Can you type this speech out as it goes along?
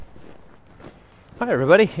Hi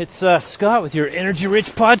everybody, it's Scott with your Energy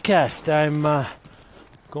Rich podcast. I'm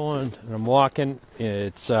walking.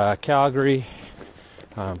 It's Calgary.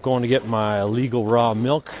 I'm going to get my illegal raw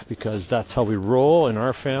milk because that's how we roll in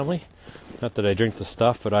our family. Not that I drink the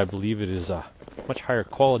stuff, but I believe it is a much higher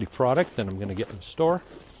quality product than I'm going to get in the store.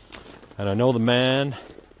 And I know the man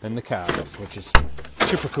and the cows, which is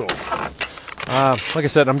super cool. Like I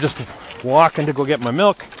said, I'm just walking to go get my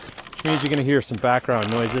milk, which means you're going to hear some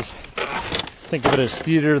background noises. Think of it as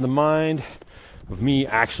theater of the mind of me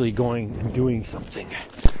actually going and doing something.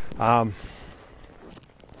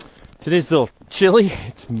 Today's a little chilly.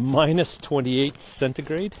 It's minus 28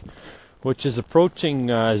 centigrade, which is approaching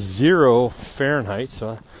 0 Fahrenheit.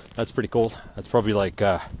 So that's pretty cold. That's probably like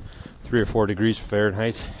 3 or 4 degrees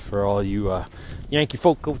Fahrenheit for all you Yankee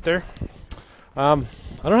folk out there. I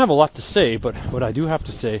don't have a lot to say, but what I do have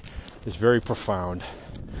to say is very profound.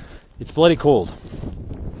 It's bloody cold.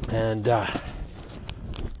 And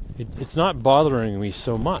it's not bothering me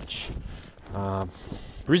so much. The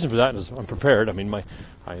reason for that is I'm prepared. I mean,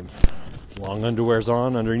 I'm long underwear's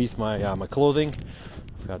on underneath my clothing.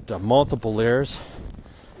 I've got multiple layers,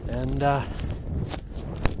 and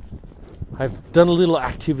I've done a little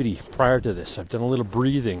activity prior to this. I've done a little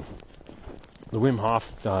breathing. The Wim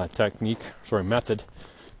Hof method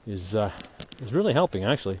is really helping,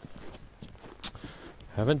 actually.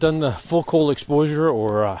 I haven't done the full cold exposure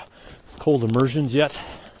or cold immersions yet.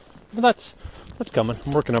 But that's coming.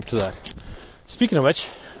 I'm working up to that. Speaking of which,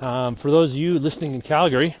 for those of you listening in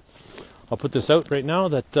Calgary, I'll put this out right now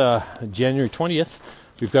that January 20th,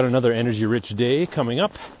 we've got another Energy Rich day coming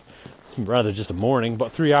up. Rather just a morning,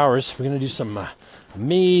 about 3 hours. We're going to do some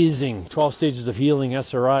amazing 12 stages of healing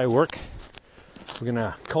SRI work. We're going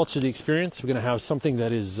to culture the experience. We're going to have something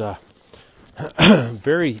that is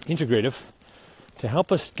very integrative to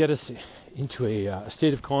help us get us into a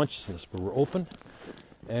state of consciousness where we're open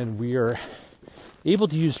and we are able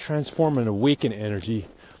to use transform and awaken energy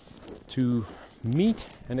to meet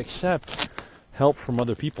and accept help from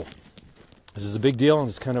other people. This is a big deal, and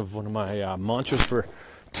it's kind of one of my mantras for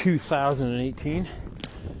 2018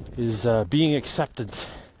 is being acceptant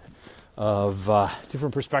of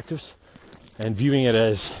different perspectives and viewing it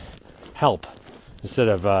as help instead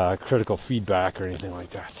of critical feedback or anything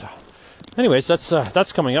like that. So anyways,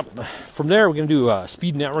 that's coming up. From there, we're going to do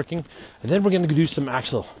speed networking, and then we're going to do some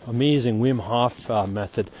actual amazing Wim Hof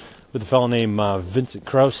method with a fellow named Vincent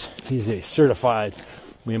Krause. He's a certified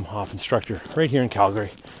Wim Hof instructor right here in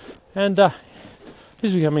Calgary, and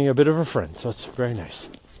he's becoming a bit of a friend, so it's very nice.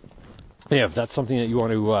 Yeah, if that's something that you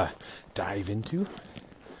want to dive into,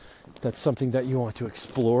 that's something that you want to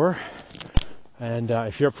explore, and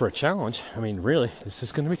if you're up for a challenge, I mean, really, this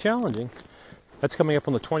is going to be challenging. That's coming up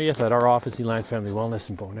on the 20th at our office, Elan Family Wellness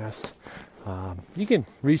in Bowness. You can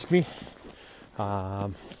reach me by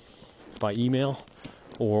email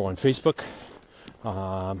or on Facebook,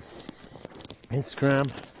 Instagram,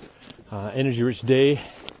 Energy Rich Day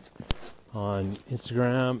on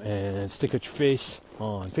Instagram, and Stick Out Your Face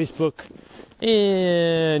on Facebook.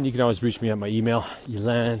 And you can always reach me at my email,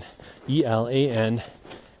 Elan, ELAN,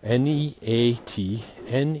 NEAT,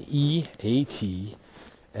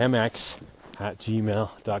 at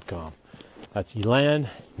gmail.com. That's Elan,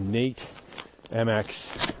 Nate,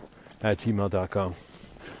 MX at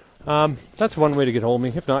gmail.com. That's one way to get hold of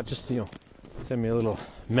me. If not, just send me a little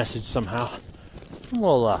message somehow.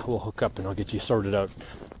 We'll hook up and I'll get you sorted out.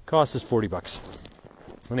 Cost is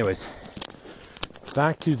 $40. Anyways,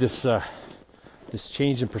 back to this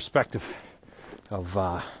change in perspective of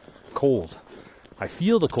cold. I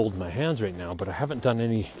feel the cold in my hands right now, but I haven't done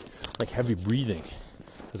any heavy breathing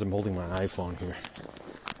as I'm holding my iPhone here.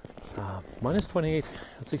 Minus 28,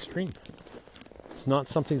 that's extreme. It's not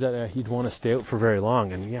something that you'd want to stay out for very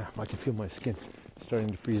long, and yeah, I can feel my skin starting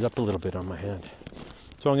to freeze up a little bit on my hand.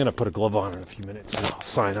 So I'm going to put a glove on in a few minutes and I'll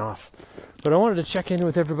sign off. But I wanted to check in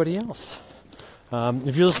with everybody else.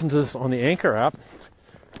 If you listen to this on the Anchor app,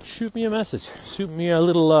 shoot me a message. Shoot me a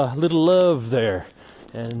little love there.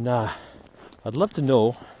 And I'd love to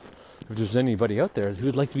know if there's anybody out there who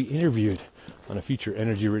would like to be interviewed on a future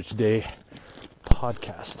Energy Rich Day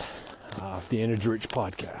podcast, the Energy Rich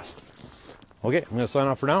podcast. Okay, I'm going to sign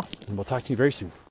off for now, and we'll talk to you very soon.